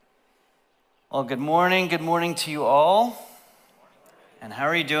Well, good morning to you all. And how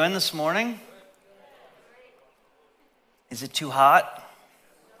are you doing this morning? Is it too hot?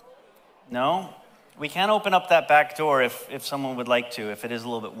 No? We can open up that back door if someone would like to, if it is a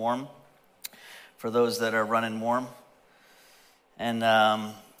little bit warm, for those that are running warm.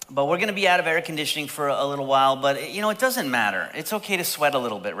 And but we're going to be out of air conditioning for a little while, but it doesn't matter. It's okay to sweat a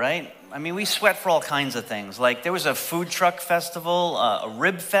little bit, right? I mean, we sweat for all kinds of things. Like there was a food truck festival, a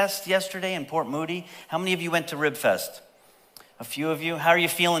Rib Fest yesterday in Port Moody. How many of you went to Rib Fest? A few of you. How are you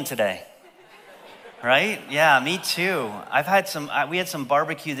feeling today? Right? Yeah, me too. We had some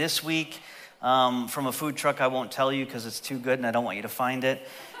barbecue this week from a food truck I won't tell you because it's too good and I don't want you to find it.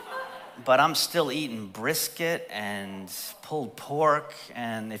 But I'm still eating brisket and pulled pork,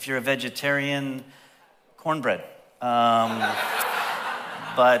 and if you're a vegetarian, cornbread. But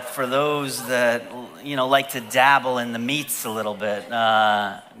for those that like to dabble in the meats a little bit,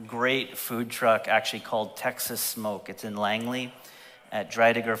 great food truck actually called Texas Smoke. It's in Langley at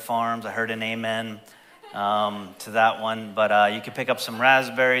Dreidiger Farms. I heard an amen to that one. But you can pick up some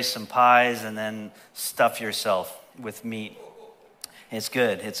raspberries, some pies, and then stuff yourself with meat. It's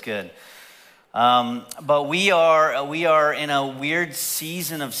good. It's good. But we are in a weird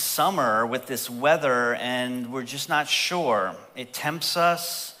season of summer with this weather, and we're just not sure. It tempts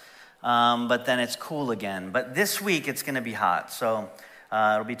us, but then it's cool again. But this week it's going to be hot, so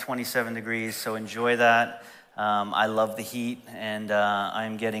it'll be 27 degrees. So enjoy that. I love the heat, and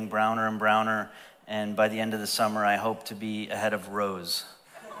I'm getting browner and browner. And by the end of the summer, I hope to be ahead of Rose.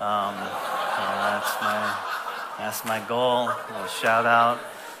 So that's my goal. A little shout out.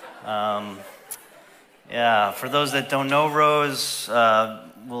 For those that don't know Rose,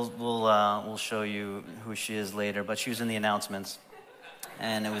 we'll show you who she is later. But she was in the announcements,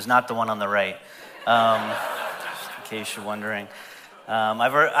 and it was not the one on the right. Just in case you're wondering,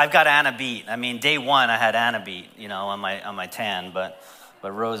 I've got Anna beat. I mean, day one I had Anna beat, on my tan, but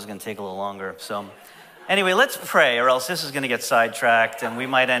Rose is going to take a little longer. So. Anyway, let's pray, or else this is going to get sidetracked, and we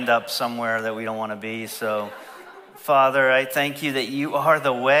might end up somewhere that we don't want to be. So, Father, I thank you that you are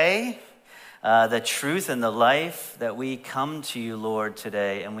the way, the truth, and the life, that we come to you, Lord,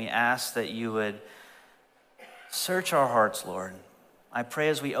 today, and we ask that you would search our hearts, Lord. I pray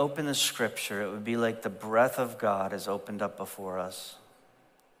as we open the scripture, it would be like the breath of God is opened up before us.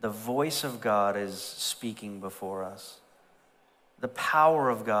 The voice of God is speaking before us. The power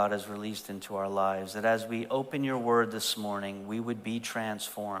of God is released into our lives, that as we open your word this morning, we would be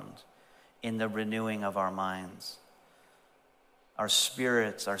transformed in the renewing of our minds. Our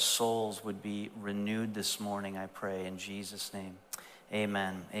spirits, our souls would be renewed this morning, I pray, in Jesus' name.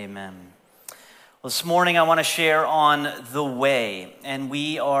 Amen. Amen. Well, this morning I want to share on the way, and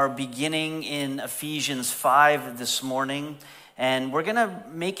we are beginning in Ephesians 5 this morning. And we're going to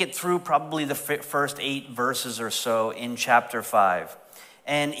make it through probably the first 8 verses or so in chapter 5.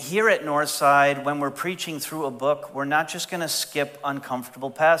 And here at Northside, when we're preaching through a book, we're not just going to skip uncomfortable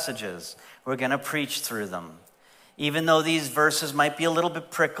passages. We're going to preach through them. Even though these verses might be a little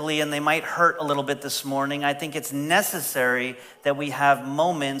bit prickly and they might hurt a little bit this morning, I think it's necessary that we have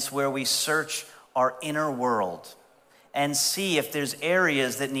moments where we search our inner world and see if there's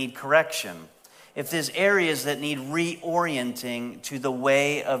areas that need correction. If there's areas that need reorienting to the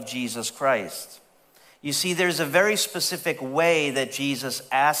way of Jesus Christ. You see, there's a very specific way that Jesus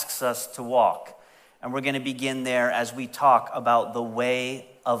asks us to walk. And we're going to begin there as we talk about the way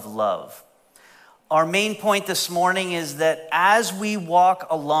of love. Our main point this morning is that as we walk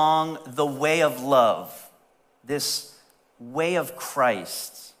along the way of love, this way of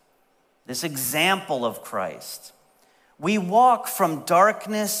Christ, this example of Christ, we walk from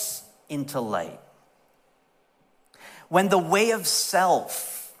darkness into light. When the way of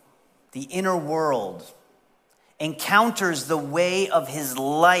self, the inner world, encounters the way of his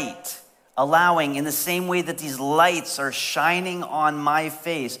light, allowing in the same way that these lights are shining on my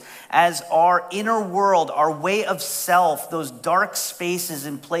face, as our inner world, our way of self, those dark spaces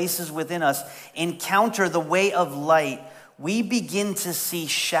and places within us encounter the way of light, we begin to see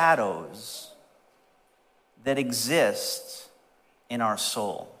shadows that exist in our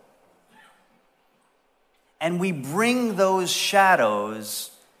soul. And we bring those shadows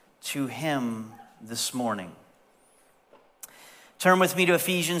to him this morning. Turn with me to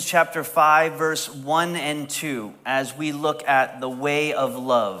Ephesians chapter 5, verse 1 and 2, as we look at the way of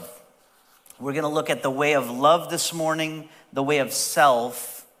love. We're going to look at the way of love this morning, the way of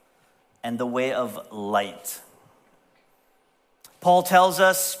self, and the way of light. Paul tells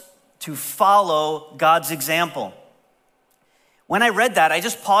us to follow God's example. When I read that, I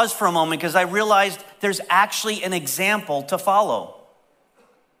just paused for a moment because I realized there's actually an example to follow.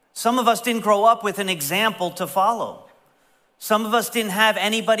 Some of us didn't grow up with an example to follow. Some of us didn't have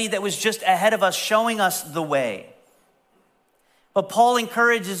anybody that was just ahead of us showing us the way. But Paul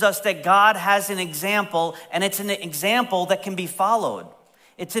encourages us that God has an example, and it's an example that can be followed.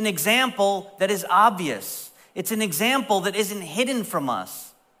 It's an example that is obvious. It's an example that isn't hidden from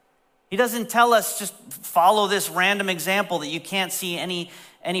us. He doesn't tell us just follow this random example that you can't see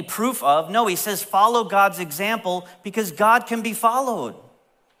any proof of. No, he says follow God's example because God can be followed.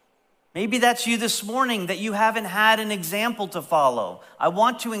 Maybe that's you this morning, that you haven't had an example to follow. I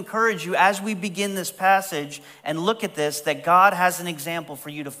want to encourage you as we begin this passage and look at this, that God has an example for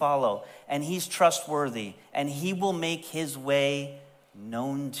you to follow, and he's trustworthy, and he will make his way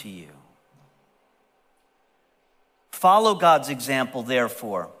known to you. Follow God's example,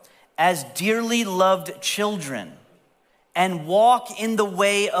 therefore, as dearly loved children, and walk in the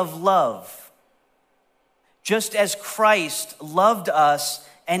way of love, just as Christ loved us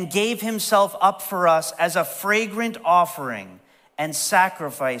and gave himself up for us as a fragrant offering and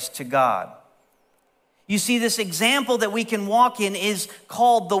sacrifice to God. You see, this example that we can walk in is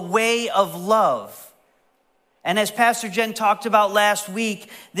called the way of love. And as Pastor Jen talked about last week,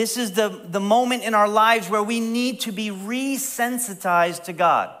 this is the moment in our lives where we need to be resensitized to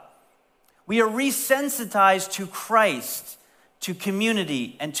God. We are resensitized to Christ, to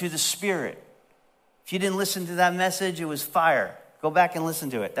community, and to the Spirit. If you didn't listen to that message, it was fire. Go back and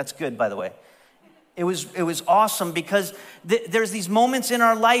listen to it. That's good, by the way. It was awesome because there's these moments in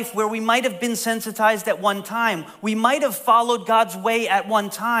our life where we might have been sensitized at one time. We might have followed God's way at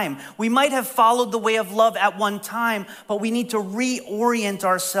one time. We might have followed the way of love at one time, but we need to reorient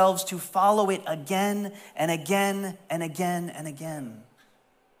ourselves to follow it again and again and again and again.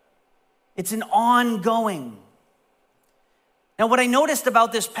 It's an ongoing. Now, what I noticed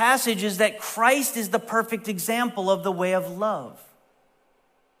about this passage is that Christ is the perfect example of the way of love.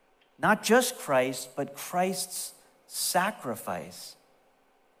 Not just Christ, but Christ's sacrifice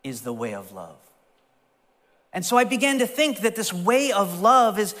is the way of love. And so I began to think that this way of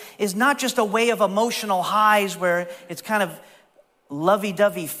love is not just a way of emotional highs where it's kind of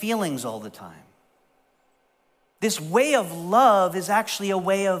lovey-dovey feelings all the time. This way of love is actually a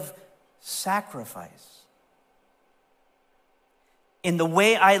way of sacrifice. In the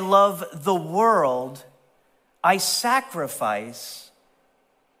way I love the world, I sacrifice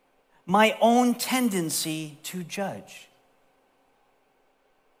my own tendency to judge.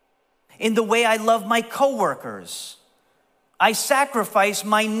 In the way I love my coworkers, I sacrifice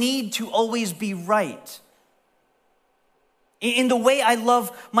my need to always be right. In the way I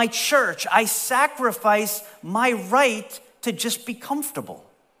love my church, I sacrifice my right to just be comfortable.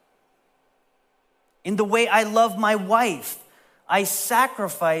 In the way I love my wife, I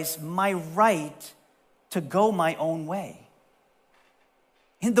sacrifice my right to go my own way.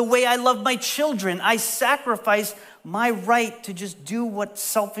 In the way I love my children, I sacrifice my right to just do what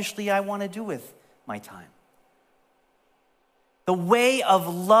selfishly I want to do with my time. The way of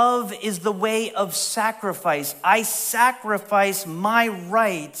love is the way of sacrifice. I sacrifice my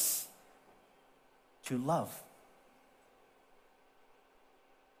rights to love.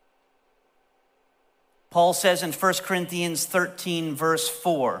 Paul says in 1 Corinthians 13, verse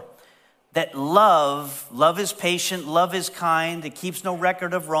 4, that love is patient, love is kind, it keeps no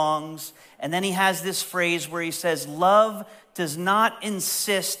record of wrongs. And then he has this phrase where he says, love does not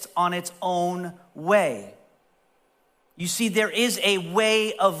insist on its own way. You see, there is a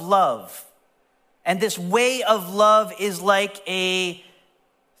way of love. And this way of love is like a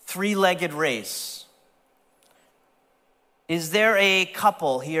three-legged race. Is there a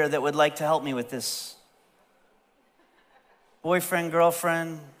couple here that would like to help me with this? Boyfriend,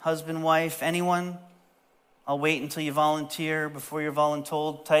 girlfriend, husband, wife, anyone? I'll wait until you volunteer before you're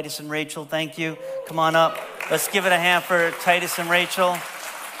voluntold. Titus and Rachel, thank you. Come on up. Let's give it a hand for Titus and Rachel.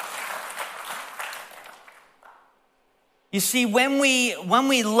 You see, when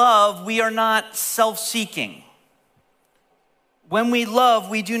we love, we are not self-seeking. When we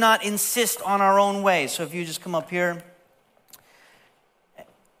love, we do not insist on our own way. So if you just come up here.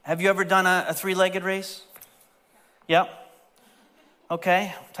 Have you ever done a three-legged race? Yep.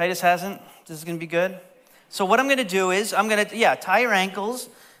 Okay, Titus hasn't. This is going to be good. So what I'm going to do is tie your ankles.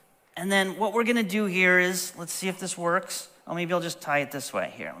 And then what we're going to do here is, let's see if this works. Oh, maybe I'll just tie it this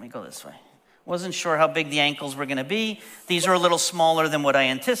way. Here, let me go this way. Wasn't sure how big the ankles were going to be. These are a little smaller than what I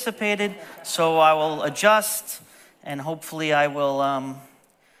anticipated. So I will adjust, and hopefully I will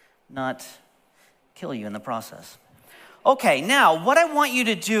not kill you in the process. Okay, now what I want you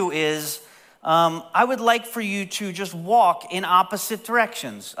to do is, I would like for you to just walk in opposite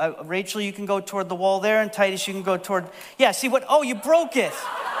directions. Rachel, you can go toward the wall there, and Titus, you can go toward, you broke it.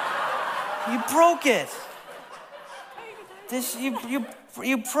 You broke it.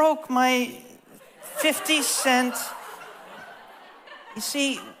 You broke my 50-cent. You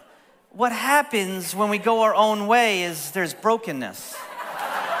see, what happens when we go our own way is there's brokenness.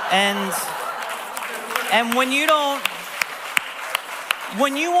 And when you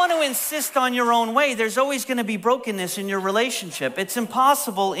want to insist on your own way, there's always going to be brokenness in your relationship. It's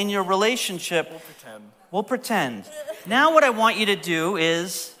impossible in your relationship. We'll pretend. Now what I want you to do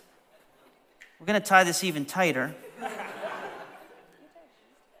is, we're going to tie this even tighter.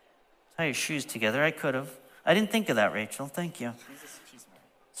 Tie your shoes together. I could have. I didn't think of that, Rachel. Thank you.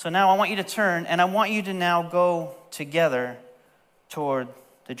 So now I want you to turn, and I want you to now go together toward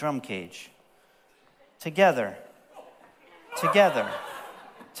the drum cage. Together. Together.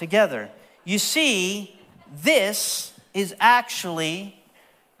 Together. You see, this is actually,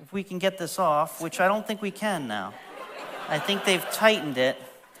 if we can get this off, which I don't think we can now. I think they've tightened it.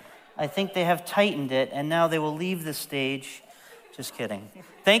 I think they have tightened it, and now they will leave the stage. Just kidding.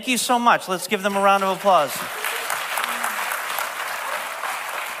 Thank you so much. Let's give them a round of applause.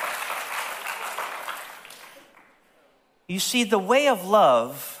 You see, the way of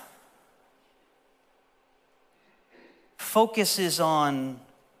love focuses on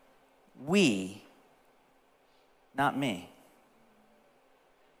we, not me.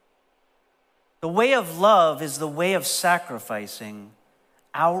 The way of love is the way of sacrificing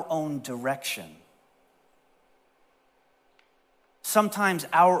our own direction. Sometimes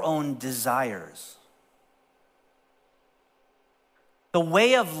our own desires. The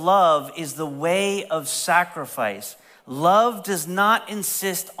way of love is the way of sacrifice. Love does not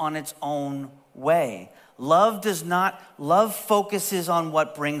insist on its own way. Love focuses on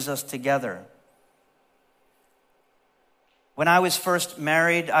what brings us together. When I was first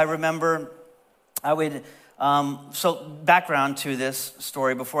married, I remember so background to this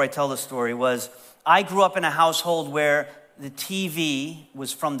story, before I tell the story, was I grew up in a household where the TV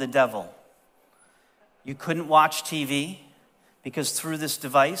was from the devil. You couldn't watch TV because through this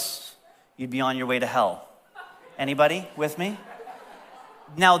device, you'd be on your way to hell. Anybody with me?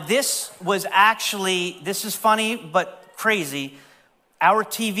 Now this is funny but crazy. Our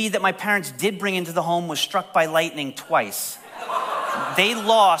TV that my parents did bring into the home was struck by lightning twice. They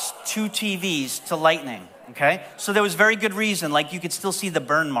lost 2 TVs to lightning, okay? So there was very good reason, like you could still see the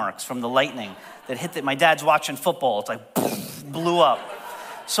burn marks from the lightning that hit my dad's watching football. It's like, blew up.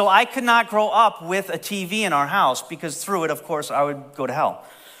 So I could not grow up with a TV in our house because through it, of course, I would go to hell.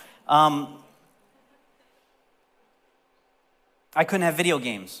 I couldn't have video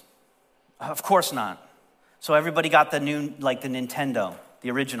games. Of course not. So everybody got the new, like the Nintendo,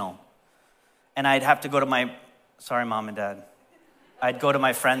 the original. And I'd have to go to sorry, Mom and Dad. I'd go to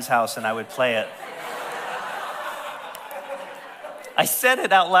my friend's house and I would play it. I said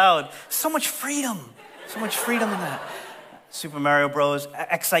it out loud. So much freedom in that. Super Mario Bros.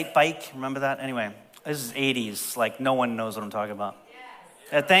 Excite Bike, remember that? Anyway, this is 80s. Like, no one knows what I'm talking about.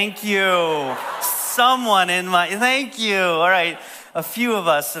 Yes. Thank you. Thank you. All right, a few of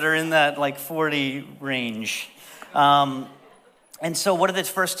us that are in that like 40 range. And so what are the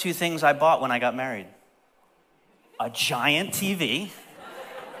first 2 things I bought when I got married? A giant TV,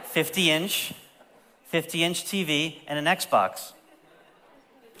 50-inch TV, and an Xbox.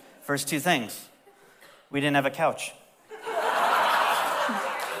 First 2 things. We didn't have a couch.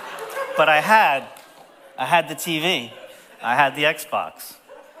 But I had the TV, I had the Xbox,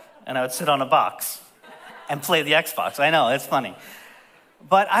 and I would sit on a box and play the Xbox. I know, it's funny.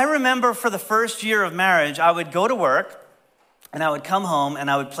 But I remember for the first year of marriage, I would go to work, and I would come home, and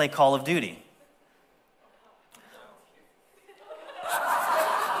I would play Call of Duty.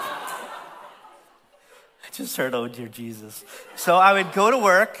 I just heard, oh dear Jesus. So I would go to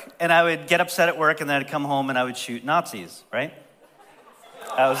work, and I would get upset at work, and then I'd come home, and I would shoot Nazis, right?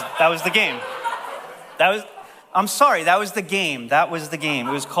 That was the game. That was the game.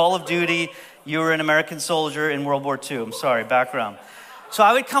 It was Call of Duty. You were an American soldier in World War II. I'm sorry, background. So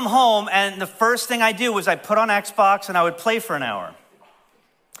I would come home, and the first thing I do was I put on Xbox, and I would play for an hour.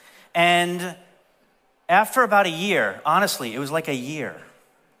 And after about a year, honestly, it was like a year,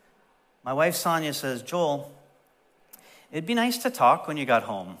 my wife Sonia says, Joel, it'd be nice to talk when you got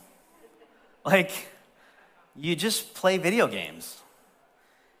home. Like, you just play video games.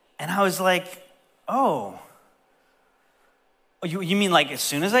 And I was like, oh, you mean like as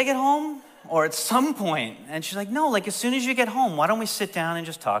soon as I get home or at some point? And she's like, no, like as soon as you get home, why don't we sit down and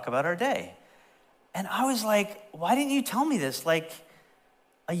just talk about our day? And I was like, why didn't you tell me this like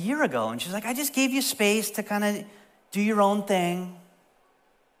a year ago? And she's like, I just gave you space to kind of do your own thing.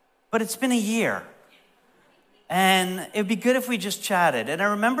 But it's been a year. And it'd be good if we just chatted. And I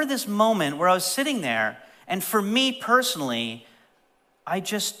remember this moment where I was sitting there, and for me personally, I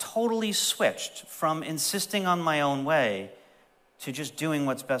just totally switched from insisting on my own way to just doing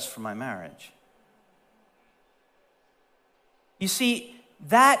what's best for my marriage. You see,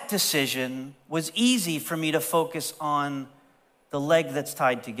 that decision was easy for me to focus on the leg that's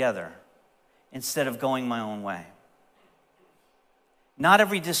tied together instead of going my own way. Not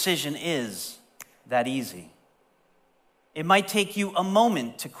every decision is that easy. It might take you a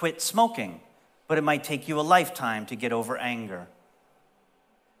moment to quit smoking, but it might take you a lifetime to get over anger.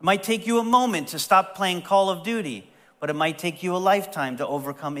 It might take you a moment to stop playing Call of Duty, but it might take you a lifetime to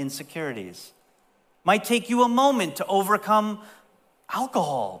overcome insecurities. It might take you a moment to overcome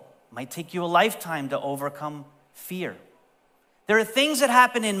alcohol. It might take you a lifetime to overcome fear. There are things that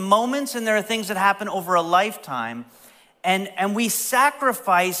happen in moments, and there are things that happen over a lifetime, and we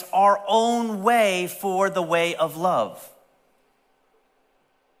sacrifice our own way for the way of love.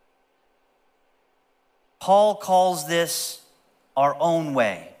 Paul calls this our own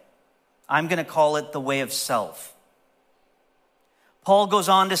way. I'm going to call it the way of self. Paul goes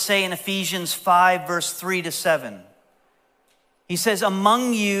on to say in Ephesians 5, verse 3-7, he says,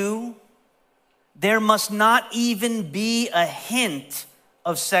 among you, there must not even be a hint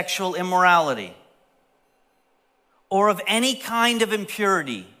of sexual immorality, or of any kind of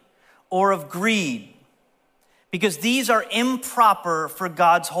impurity, or of greed, because these are improper for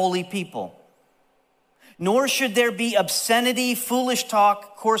God's holy people. Nor should there be obscenity, foolish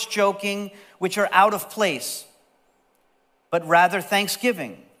talk, coarse joking, which are out of place, but rather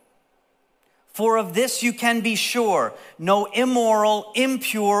thanksgiving. For of this you can be sure, no immoral,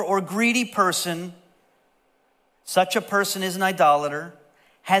 impure, or greedy person, such a person is an idolater,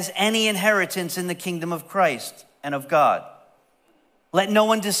 has any inheritance in the kingdom of Christ and of God. Let no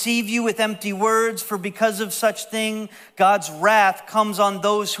one deceive you with empty words, for because of such thing, God's wrath comes on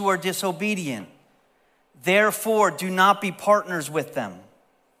those who are disobedient. Therefore, do not be partners with them.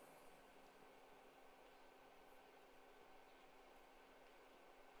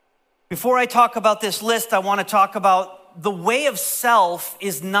 Before I talk about this list, I want to talk about the way of self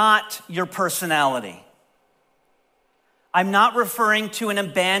is not your personality. I'm not referring to an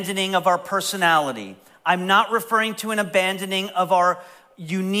abandoning of our personality. I'm not referring to an abandoning of our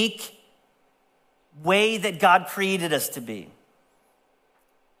unique way that God created us to be.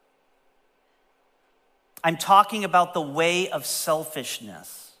 I'm talking about the way of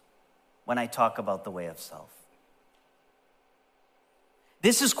selfishness when I talk about the way of self.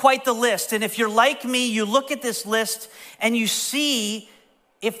 This is quite the list, and if you're like me, you look at this list and you see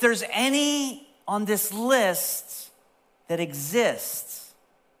if there's any on this list that exists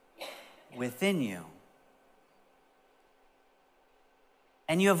within you.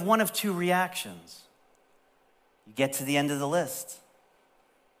 And you have one of two reactions. You get to the end of the list.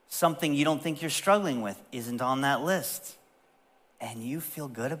 Something you don't think you're struggling with isn't on that list, and you feel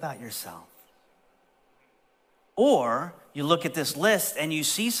good about yourself. Or you look at this list and you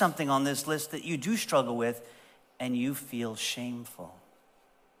see something on this list that you do struggle with, and you feel shameful.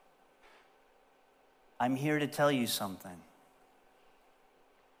 I'm here to tell you something.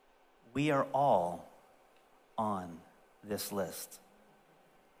 We are all on this list.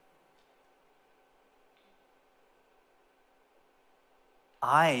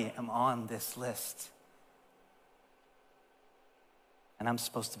 I am on this list. And I'm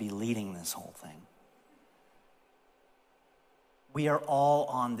supposed to be leading this whole thing. We are all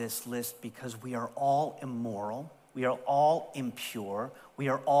on this list because we are all immoral. We are all impure. We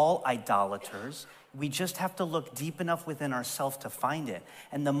are all idolaters. We just have to look deep enough within ourselves to find it.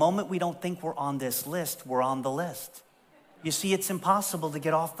 And the moment we don't think we're on this list, we're on the list. You see, it's impossible to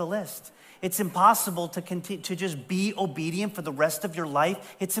get off the list. It's impossible to continue to just be obedient for the rest of your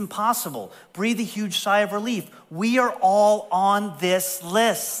life. It's impossible. Breathe a huge sigh of relief. We are all on this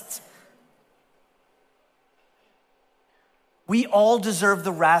list. We all deserve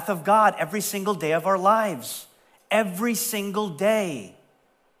the wrath of God every single day of our lives. Every single day.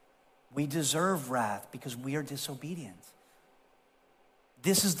 We deserve wrath because we are disobedient.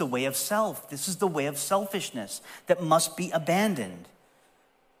 This is the way of self. This is the way of selfishness that must be abandoned.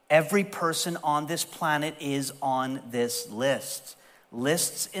 Every person on this planet is on this list.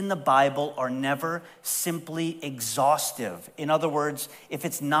 Lists in the Bible are never simply exhaustive. In other words, if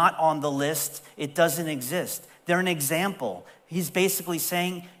it's not on the list, it doesn't exist. They're an example. He's basically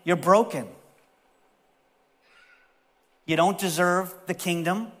saying, you're broken. You don't deserve the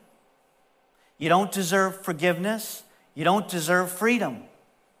kingdom. You don't deserve forgiveness. You don't deserve freedom.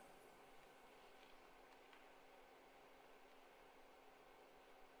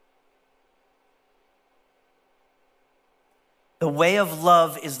 The way of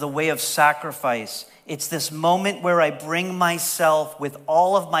love is the way of sacrifice. It's this moment where I bring myself with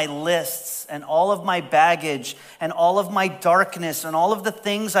all of my lists and all of my baggage and all of my darkness and all of the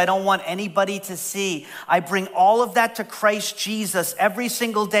things I don't want anybody to see. I bring all of that to Christ Jesus every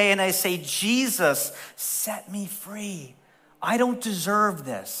single day and I say, Jesus, set me free. I don't deserve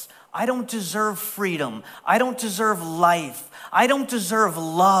this. I don't deserve freedom. I don't deserve life. I don't deserve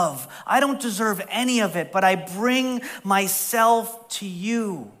love. I don't deserve any of it, but I bring myself to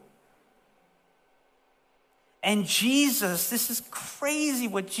you. And Jesus, this is crazy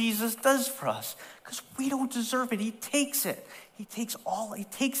what Jesus does for us because we don't deserve it. He takes it. He takes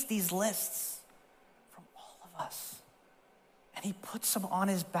these lists from all of us and he puts them on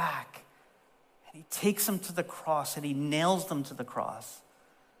his back and he takes them to the cross and he nails them to the cross.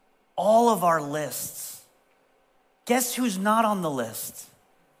 All of our lists. Guess who's not on the list?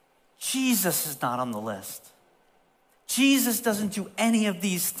 Jesus is not on the list. Jesus doesn't do any of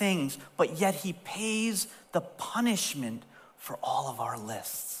these things, but yet he pays the punishment for all of our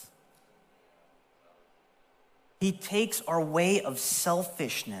lists. He takes our way of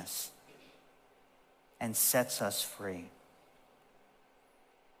selfishness and sets us free.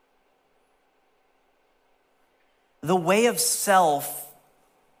 The way of self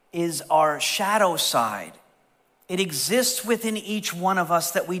is our shadow side. It exists within each one of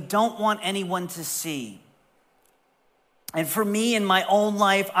us that we don't want anyone to see. And for me in my own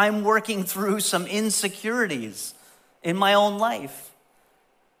life, I'm working through some insecurities in my own life.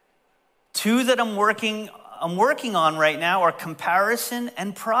 Two that I'm working on right now are comparison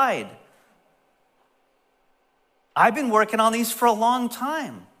and pride. I've been working on these for a long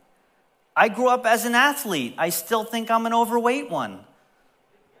time. I grew up as an athlete. I still think I'm an overweight one.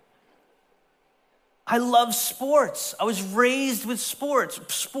 I love sports. I was raised with sports.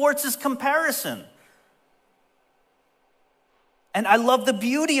 Sports is comparison. And I love the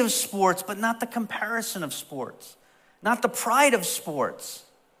beauty of sports, but not the comparison of sports, not the pride of sports.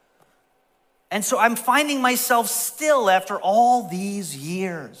 And so I'm finding myself still after all these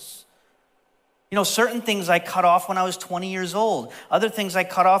years. You know, certain things I cut off when I was 20 years old. Other things I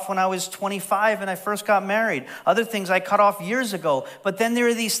cut off when I was 25 and I first got married. Other things I cut off years ago. But then there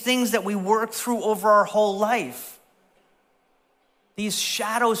are these things that we work through over our whole life. These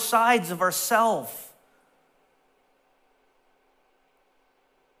shadow sides of ourself.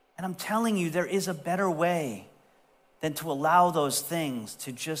 And I'm telling you, there is a better way than to allow those things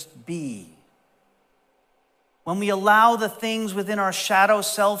to just be. When we allow the things within our shadow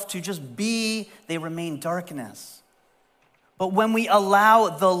self to just be, they remain darkness. But when we allow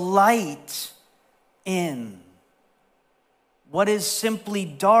the light in, what is simply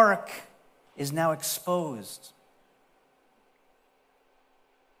dark is now exposed.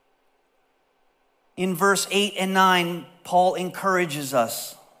 In verse 8 and 9, Paul encourages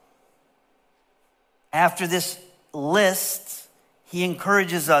us. After this list, he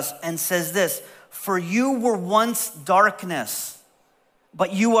encourages us and says this, "For you were once darkness,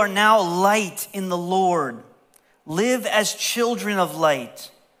 but you are now light in the Lord. Live as children of light.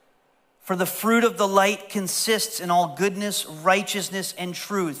 For the fruit of the light consists in all goodness, righteousness, and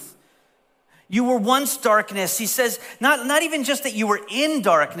truth." You were once darkness. He says, not even just that you were in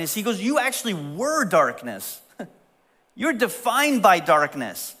darkness. He goes, you actually were darkness. You're defined by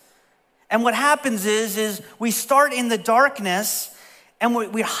darkness. And what happens is we start in the darkness and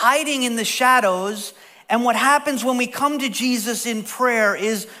we're hiding in the shadows. And what happens when we come to Jesus in prayer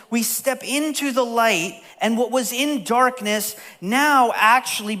is we step into the light, and what was in darkness now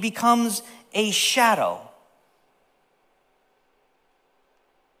actually becomes a shadow.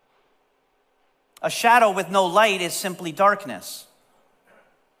 A shadow with no light is simply darkness.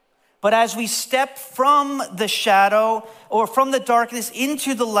 But as we step from the shadow or from the darkness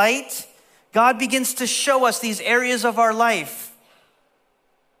into the light, God begins to show us these areas of our life.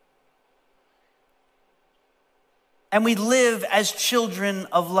 And we live as children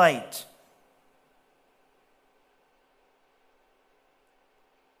of light.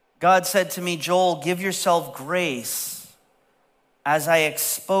 God said to me, "Joel, give yourself grace as I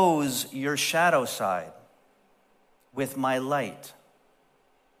expose your shadow side with my light."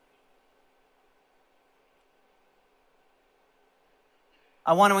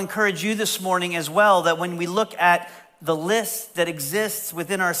 I want to encourage you this morning as well that when we look at the list that exists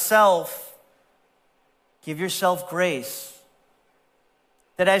within ourselves, give yourself grace.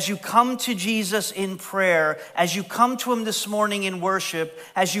 That as you come to Jesus in prayer, as you come to him this morning in worship,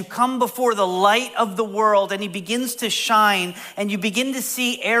 as you come before the light of the world and he begins to shine and you begin to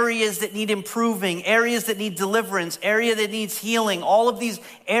see areas that need improving, areas that need deliverance, area that needs healing, all of these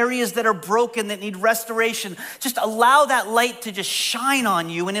areas that are broken that need restoration, just allow that light to just shine on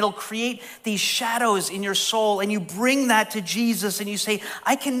you and it'll create these shadows in your soul, and you bring that to Jesus and you say,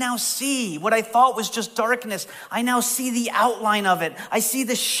 I can now see what I thought was just darkness. I now see the outline of it. I see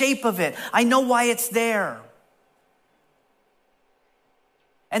the shape of it. I know why it's there.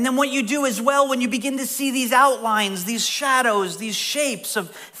 And then what you do as well, when you begin to see these outlines, these shadows, these shapes of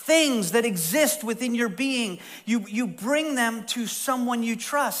things that exist within your being, you bring them to someone you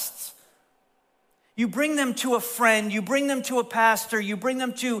trust. You bring them to a friend, you bring them to a pastor, you bring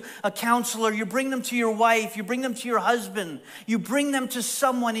them to a counselor, you bring them to your wife, you bring them to your husband, you bring them to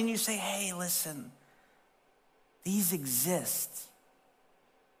someone and you say, hey, listen, these exist.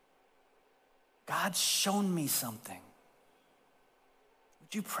 God's shown me something.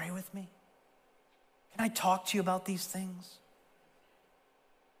 Would you pray with me? Can I talk to you about these things?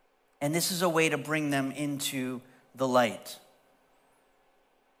 And this is a way to bring them into the light.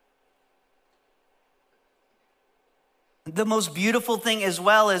 The most beautiful thing as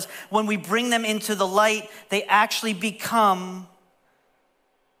well is when we bring them into the light, they actually become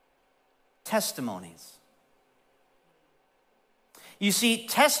testimonies. You see,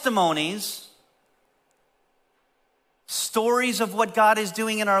 testimonies, stories of what God is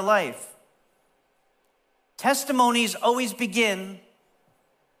doing in our life. Testimonies always begin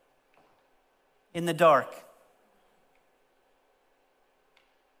in the dark.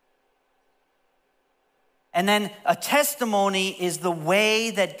 And then a testimony is the way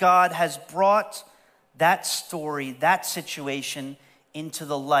that God has brought that story, that situation into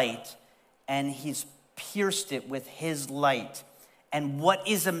the light, and he's pierced it with his light. And what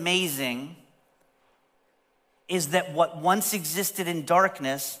is amazing is that what once existed in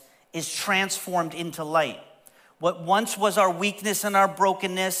darkness is transformed into light. What once was our weakness and our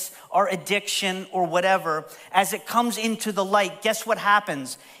brokenness, our addiction or whatever, as it comes into the light, guess what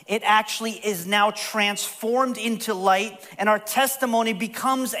happens? It actually is now transformed into light, and our testimony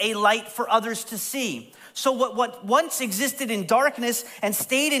becomes a light for others to see. So what once existed in darkness and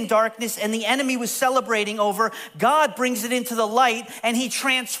stayed in darkness and the enemy was celebrating over, God brings it into the light and he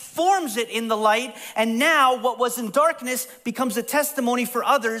transforms it in the light. And now what was in darkness becomes a testimony for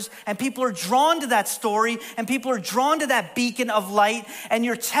others, and people are drawn to that story and people are drawn to that beacon of light, and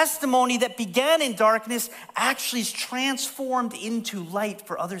your testimony that began in darkness actually is transformed into light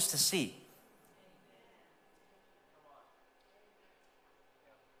for others to see.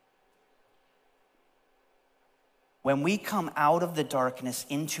 When we come out of the darkness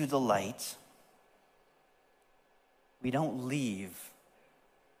into the light, we don't leave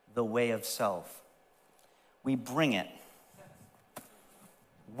the way of self. We bring it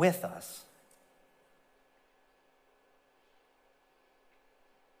with us.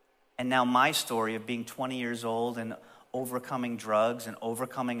 And now my story of being 20 years old and overcoming drugs and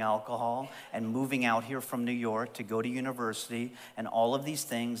overcoming alcohol and moving out here from New York to go to university and all of these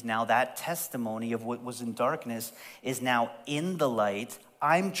things, now that testimony of what was in darkness is now in the light.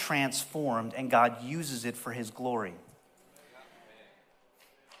 I'm transformed and God uses it for his glory.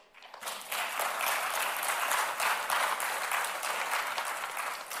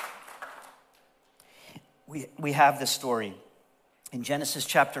 We have this story in Genesis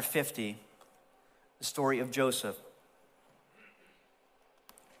chapter 50, the story of Joseph.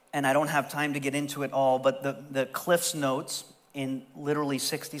 And I don't have time to get into it all, but the Cliff's Notes in literally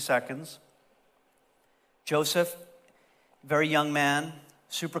 60 seconds. Joseph, very young man,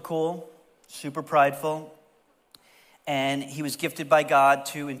 super cool, super prideful. And he was gifted by God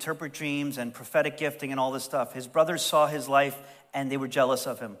to interpret dreams and prophetic gifting and all this stuff. His brothers saw his life and they were jealous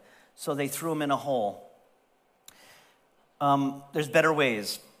of him. So they threw him in a hole. There's better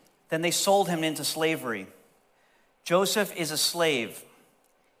ways. Then they sold him into slavery. Joseph is a slave.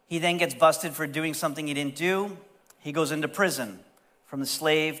 He then gets busted for doing something he didn't do. He goes into prison, from the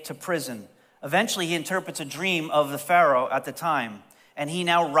slave to prison. Eventually, he interprets a dream of the Pharaoh at the time, and he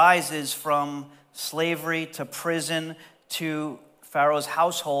now rises from slavery to prison to Pharaoh's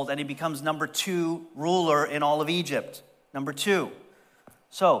household, and he becomes number 2 ruler in all of Egypt. Number 2.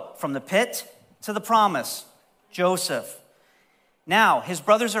 So, from the pit to the promise, Joseph. Now, his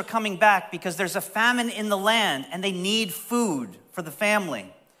brothers are coming back because there's a famine in the land, and they need food for the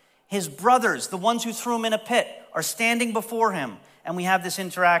family. His brothers, the ones who threw him in a pit, are standing before him, and we have this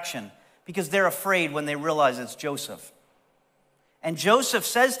interaction because they're afraid when they realize it's Joseph. And Joseph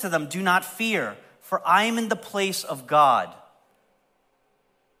says to them, "Do not fear, for I am in the place of God."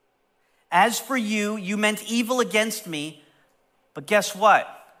 As for you, you meant evil against me, but guess what?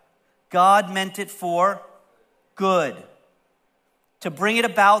 God meant it for good, to bring it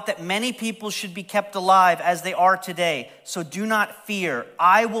about that many people should be kept alive as they are today. So do not fear.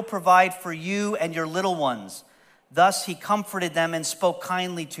 I will provide for you and your little ones. Thus he comforted them and spoke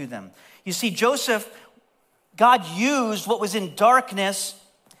kindly to them. You see, Joseph, God used what was in darkness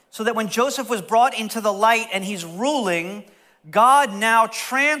so that when Joseph was brought into the light and he's ruling, God now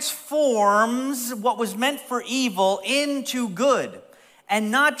transforms what was meant for evil into good.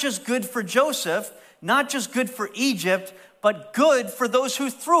 And not just good for Joseph, not just good for Egypt, but good for those who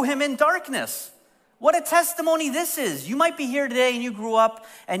threw him in darkness. What a testimony this is. You might be here today and you grew up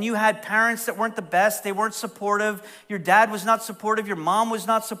and you had parents that weren't the best. They weren't supportive. Your dad was not supportive. Your mom was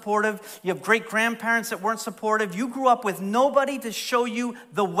not supportive. You have great-grandparents that weren't supportive. You grew up with nobody to show you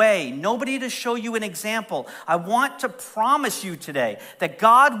the way, nobody to show you an example. I want to promise you today that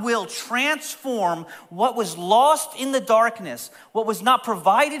God will transform what was lost in the darkness, what was not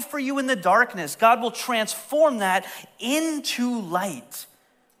provided for you in the darkness. God will transform that into light.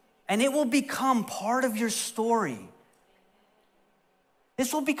 And it will become part of your story.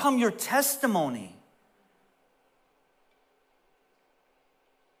 This will become your testimony.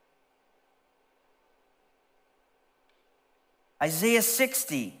 Isaiah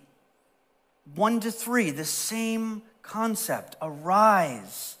 60, 1-3, the same concept.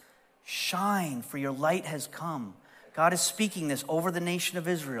 Arise, shine, for your light has come. God is speaking this over the nation of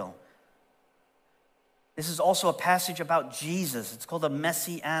Israel. This is also a passage about Jesus. It's called a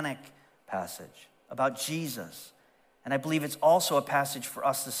messianic passage about Jesus. And I believe it's also a passage for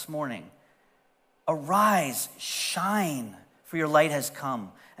us this morning. Arise, shine, for your light has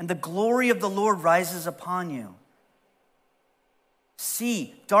come, and the glory of the Lord rises upon you.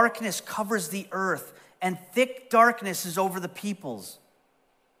 See, darkness covers the earth, and thick darkness is over the peoples.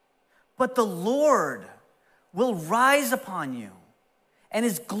 But the Lord will rise upon you, and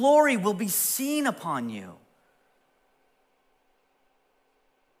his glory will be seen upon you.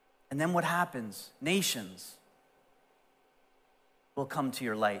 And then what happens? Nations will come to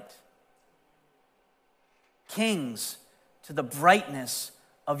your light. Kings to the brightness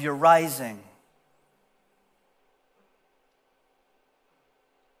of your rising.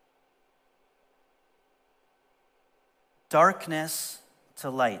 Darkness to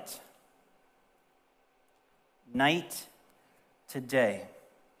light. Night to day.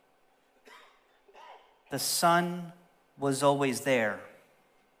 The sun was always there.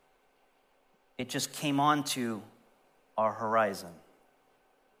 It just came onto our horizon.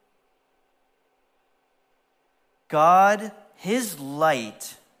 God, his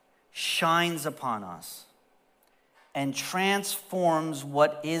light shines upon us and transforms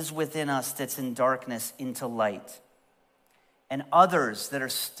what is within us that's in darkness into light. And others that are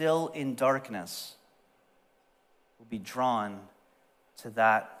still in darkness will be drawn to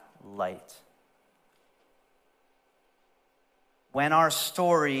that light. When our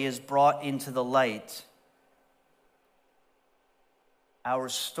story is brought into the light, our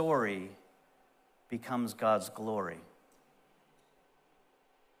story becomes God's glory.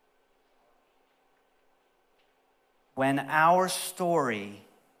 When our story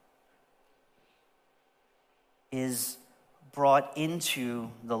is brought into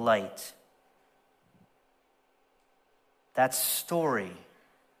the light, that story,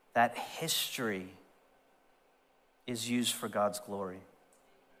 that history is used for God's glory.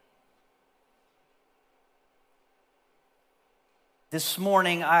 This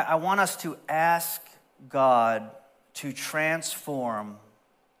morning, I want us to ask God to transform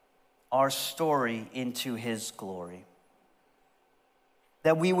our story into his glory.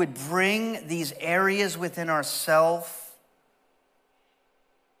 That we would bring these areas within ourselves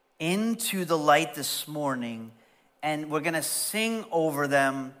into the light this morning, and we're going to sing over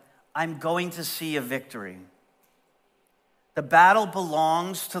them, I'm going to see a victory. The battle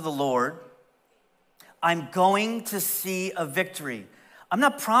belongs to the Lord. I'm going to see a victory. I'm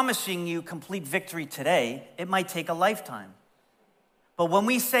not promising you complete victory today. It might take a lifetime. But when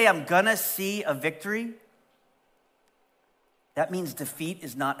we say I'm going to see a victory, that means defeat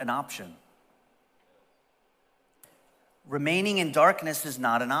is not an option. Remaining in darkness is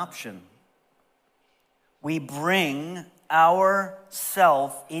not an option. We bring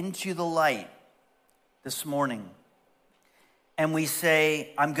ourself into the light this morning. And we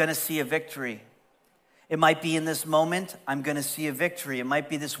say, I'm going to see a victory. It might be in this moment, I'm going to see a victory. It might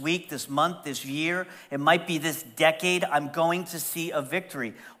be this week, this month, this year. It might be this decade, I'm going to see a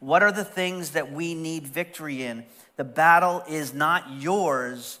victory. What are the things that we need victory in? The battle is not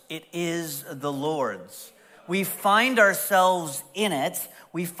yours, it is the Lord's. We find ourselves in it.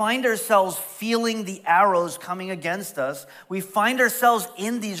 We find ourselves feeling the arrows coming against us. We find ourselves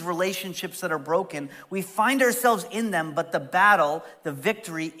in these relationships that are broken. We find ourselves in them, but the battle, the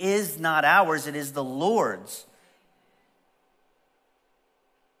victory is not ours. It is the Lord's.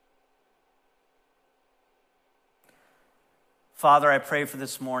 Father, I pray for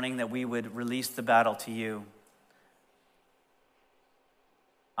this morning that we would release the battle to you.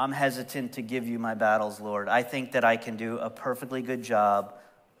 I'm hesitant to give you my battles, Lord. I think that I can do a perfectly good job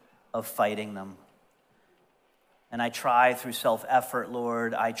of fighting them. And I try through self-effort,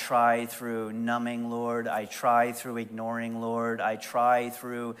 Lord. I try through numbing, Lord. I try through ignoring, Lord. I try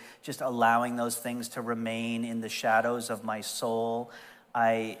through just allowing those things to remain in the shadows of my soul.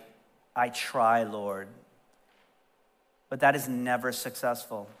 I try, Lord. But that is never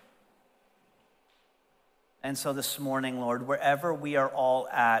successful. And so this morning, Lord, wherever we are all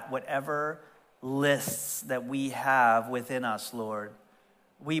at, whatever lists that we have within us, Lord,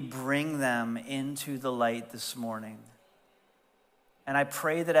 we bring them into the light this morning. And I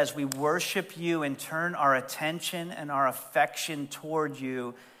pray that as we worship you and turn our attention and our affection toward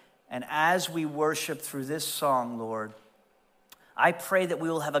you, and as we worship through this song, Lord, I pray that we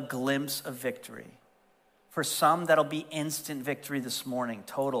will have a glimpse of victory. For some, that'll be instant victory this morning,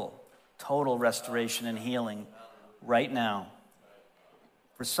 total restoration and healing right now.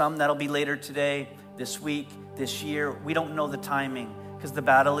 For some, that'll be later today, this week, this year. We don't know the timing because the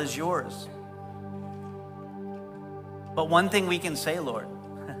battle is yours. But one thing we can say, Lord,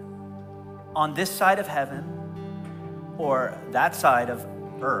 on this side of heaven or that side of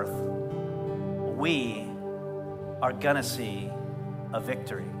earth, we are gonna see a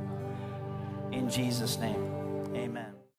victory. In Jesus' name, amen.